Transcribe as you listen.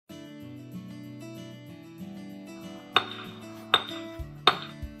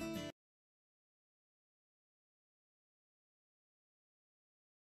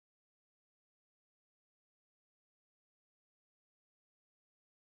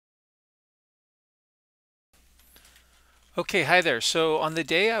Okay, hi there. So on the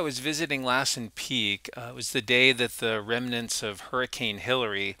day I was visiting Lassen Peak, it was the day that the remnants of Hurricane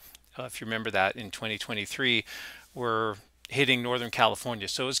Hillary, if you remember that in 2023, were hitting Northern California.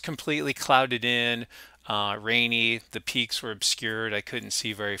 So it was completely clouded in, rainy. The peaks were obscured. I couldn't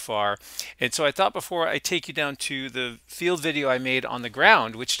see very far. And so I thought before I take you down to the field video I made on the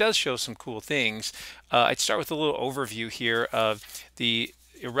ground, which does show some cool things, I'd start with a little overview here of the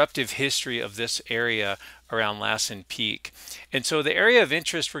eruptive history of this area around Lassen Peak. And so the area of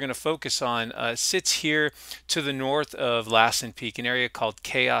interest we're going to focus on sits here to the north of Lassen Peak, an area called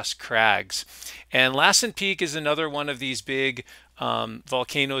Chaos Crags. And Lassen Peak is another one of these big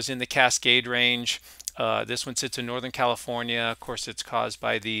volcanoes in the Cascade Range. This one sits in Northern California. Of course, it's caused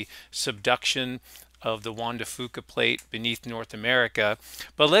by the subduction of the Juan de Fuca plate beneath North America.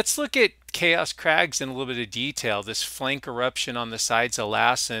 But let's look at Chaos Crags in a little bit of detail, this flank eruption on the sides of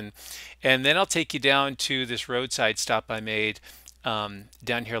Lassen. And then I'll take you down to this roadside stop I made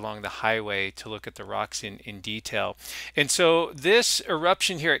down here along the highway to look at the rocks in detail. And so this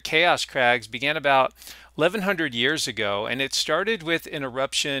eruption here at Chaos Crags began about 1100 years ago, and it started with an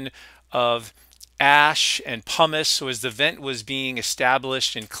eruption of ash and pumice. So as the vent was being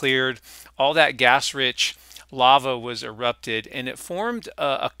established and cleared, all that gas-rich lava was erupted, and it formed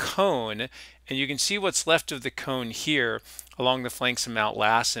a cone. And you can see what's left of the cone here along the flanks of Mount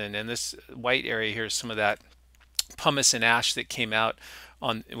Lassen. And this white area here is some of that pumice and ash that came out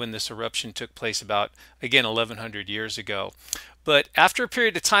on when this eruption took place about, again, 1100 years ago. But after a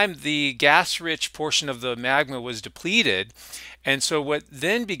period of time, the gas-rich portion of the magma was depleted. And so what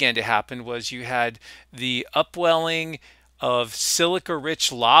then began to happen was you had the upwelling of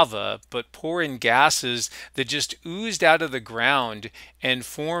silica-rich lava, but porous gases that just oozed out of the ground and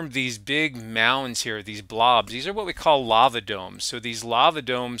formed these big mounds here, these blobs. These are what we call lava domes. So these lava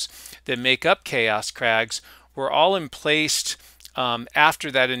domes that make up Chaos Crags were all emplaced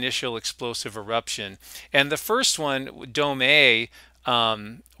after that initial explosive eruption. And the first one, Dome A,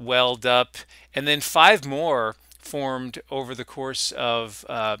 welled up, and then five more formed over the course of,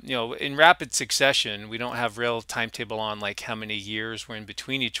 in rapid succession. We don't have real timetable on like how many years were in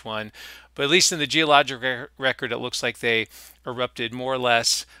between each one, but at least in the geologic record, it looks like they erupted more or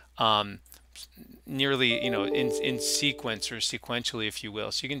less nearly, in sequence or sequentially, if you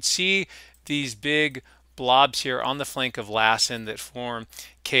will. So you can see these big blobs here on the flank of Lassen that form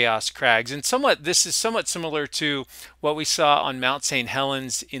Chaos Crags. And this is somewhat similar to what we saw on Mount St.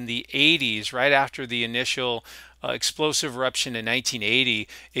 Helens in the 80s, right after the initial explosive eruption in 1980.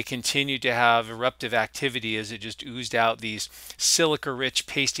 It continued to have eruptive activity as it just oozed out these silica-rich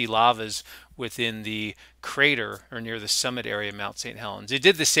pasty lavas within the crater or near the summit area of Mount St. Helens. It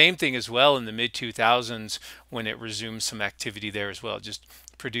did the same thing as well in the mid-2000s when it resumed some activity there as well. It just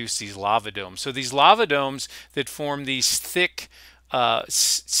produced these lava domes. So these lava domes that form these thick,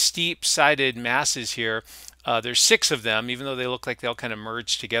 steep-sided masses here, there's six of them, even though they look like they all kind of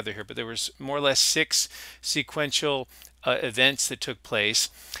merged together here, but there was more or less six sequential events that took place.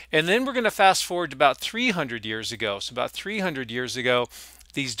 And then we're going to fast forward to about 300 years ago. So about 300 years ago,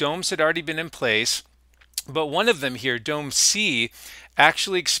 these domes had already been in place, but one of them here, Dome C,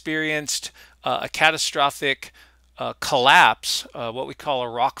 actually experienced a catastrophic collapse, what we call a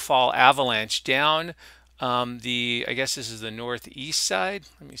rockfall avalanche down I guess this is the northeast side.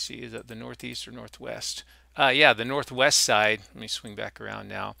 Let me see, is that the northeast or northwest? Yeah, the northwest side. Let me swing back around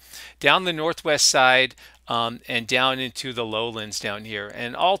now. Down the northwest side and down into the lowlands down here.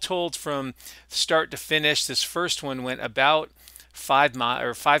 And all told, from start to finish, this first one went about 5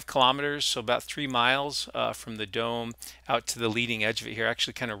 kilometers, so about 3 miles from the dome out to the leading edge of it here.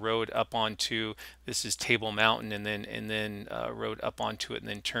 Actually, kind of rode up onto, this is Table Mountain, and then rode up onto it, and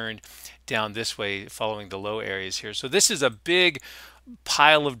then turned down this way, following the low areas here. So this is a big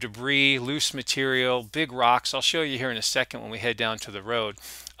pile of debris, loose material, big rocks. I'll show you here in a second when we head down to the road.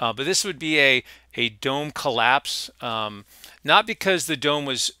 But this would be a dome collapse, not because the dome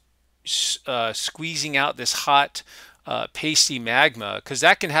was squeezing out this hot pasty magma, because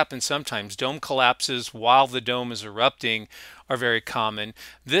that can happen sometimes. Dome collapses while the dome is erupting are very common.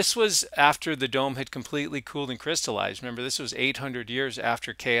 This was after the dome had completely cooled and crystallized. Remember, this was 800 years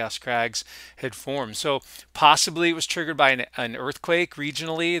after Chaos Crags had formed. So possibly it was triggered by an earthquake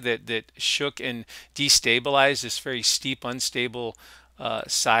regionally that shook and destabilized this very steep, unstable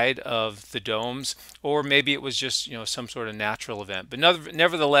side of the domes, or maybe it was just some sort of natural event. But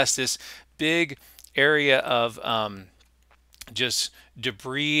nevertheless, this big area of just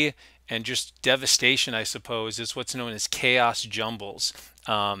debris and just devastation, I suppose, is what's known as Chaos Jumbles.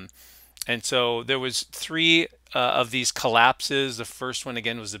 And so there was three of these collapses. The first one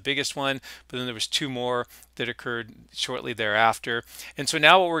again was the biggest one, but then there was two more that occurred shortly thereafter. And so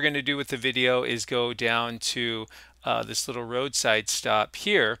now what we're going to do with the video is go down to this little roadside stop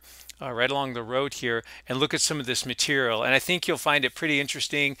here, right along the road here, and look at some of this material. And I think you'll find it pretty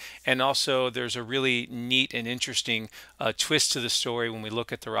interesting. And also there's a really neat and interesting twist to the story when we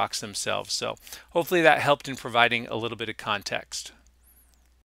look at the rocks themselves. So hopefully that helped in providing a little bit of context.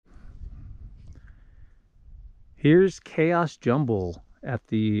 Here's Chaos Jumble at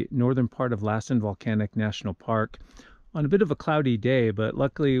the northern part of Lassen Volcanic National Park on a bit of a cloudy day, but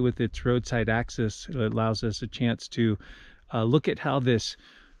luckily with its roadside access, it allows us a chance to look at how this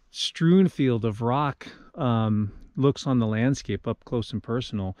strewn field of rock looks on the landscape up close and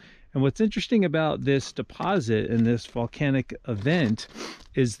personal. And what's interesting about this deposit and this volcanic event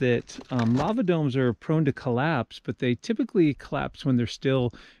is that lava domes are prone to collapse, but they typically collapse when they're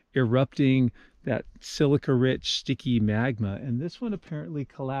still erupting that silica-rich, sticky magma. And this one apparently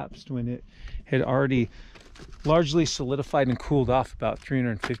collapsed when it had already largely solidified and cooled off about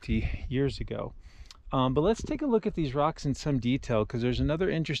 350 years ago. But let's take a look at these rocks in some detail, because there's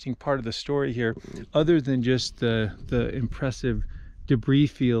another interesting part of the story here, other than just the impressive debris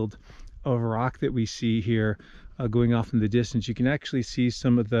field of rock that we see here going off in the distance. You can actually see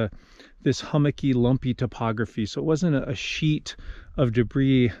some of this hummocky, lumpy topography. So it wasn't a sheet of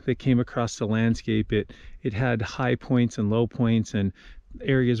debris that came across the landscape. It had high points and low points and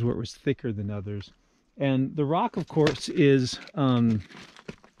areas where it was thicker than others. And the rock, of course, is a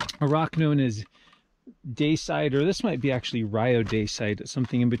rock known as dacite, or this might be actually rhyodacite,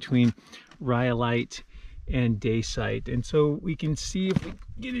 something in between rhyolite and dacite. And so we can see, if we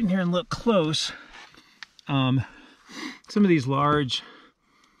get in here and look close, some of these large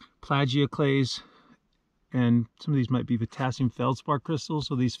plagioclase, and some of these might be potassium feldspar crystals.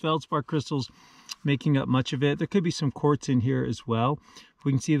 So these feldspar crystals making up much of it. There could be some quartz in here as well.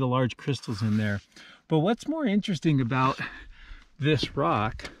 We can see the large crystals in there. But what's more interesting about this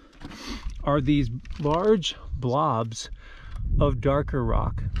rock are these large blobs of darker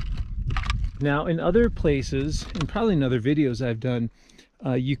rock. Now, in other places, and probably in other videos I've done,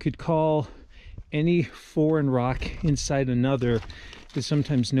 you could call any foreign rock inside another is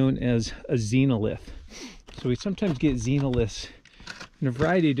sometimes known as a xenolith. So we sometimes get xenoliths in a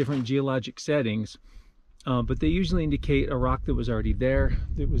variety of different geologic settings, but they usually indicate a rock that was already there,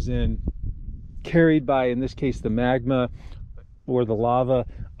 that was then carried by, in this case, the magma or the lava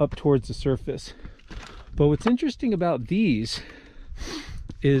up towards the surface. But what's interesting about these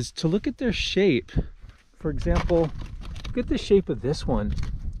is to look at their shape. For example, look at the shape of this one.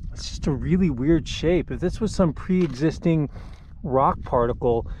 It's just a really weird shape. If this was some pre-existing rock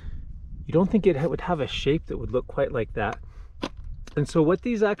particle, you don't think it would have a shape that would look quite like that. And so what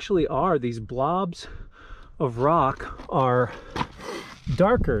these actually are, these blobs of rock, are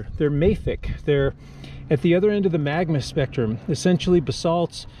darker. They're mafic. They're at the other end of the magma spectrum, essentially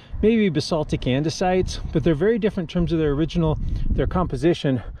basalts, maybe basaltic andesites, but they're very different in terms of their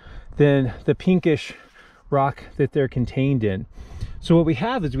composition than the pinkish rock that they're contained in. So what we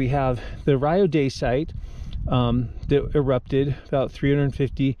have is we have the rhyodacite that erupted about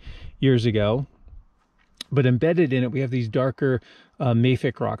 350 years ago, but embedded in it we have these darker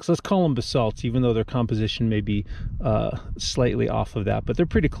mafic rocks. Let's call them basalts, even though their composition may be slightly off of that, but they're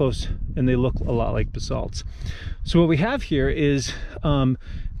pretty close and they look a lot like basalts. So what we have here is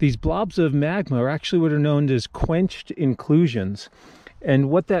these blobs of magma are actually what are known as quenched inclusions.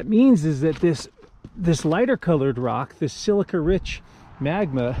 And what that means is that this lighter colored rock, this silica rich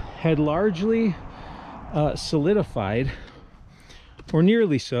magma, had largely solidified, or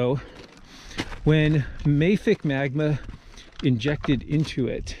nearly so, when mafic magma injected into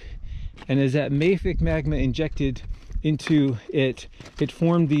it. And as that mafic magma injected into it, it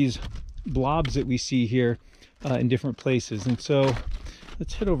formed these blobs that we see here in different places. And so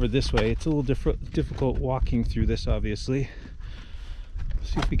let's head over this way. It's a little difficult walking through this, obviously.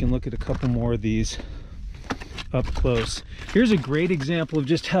 See if we can look at a couple more of these up close. Here's a great example of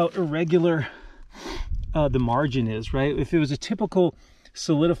just how irregular the margin is, right? If it was a typical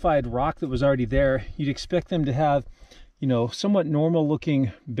solidified rock that was already there, you'd expect them to have, you know, somewhat normal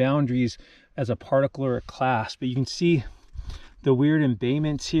looking boundaries as a particle or a class, but you can see the weird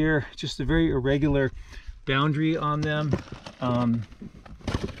embayments here, just a very irregular boundary on them.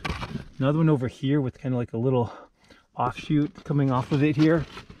 Another one over here with kind of like a little offshoot coming off of it here.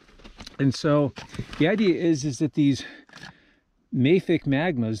 And so the idea is that these mafic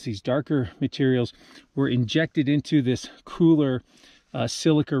magmas, these darker materials, were injected into this cooler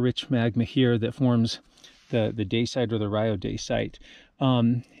silica rich magma here that forms the dacite or the rhyodacite.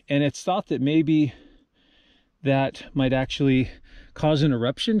 And it's thought that maybe that might actually cause an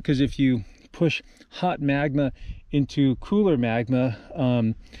eruption, because if you push hot magma into cooler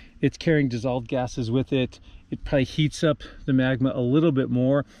magma, it's carrying dissolved gases with it. It probably heats up the magma a little bit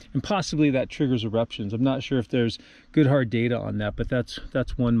more, and possibly that triggers eruptions. I'm not sure if there's good hard data on that, but that's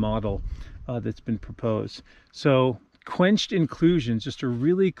one model that's been proposed. So quenched inclusions, just a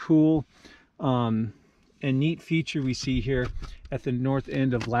really cool and neat feature we see here at the north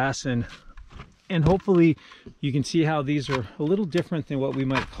end of Lassen. And hopefully you can see how these are a little different than what we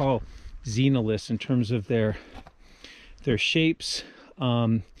might call xenoliths in terms of their shapes,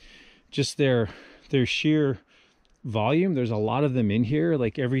 just their sheer volume. There's a lot of them in here.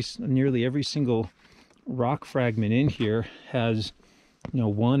 Like nearly every single rock fragment in here has, you know,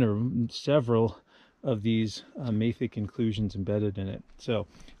 one or several of these mafic inclusions embedded in it. So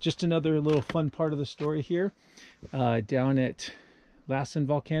just another little fun part of the story here down at Lassen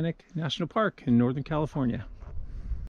Volcanic National Park in Northern California.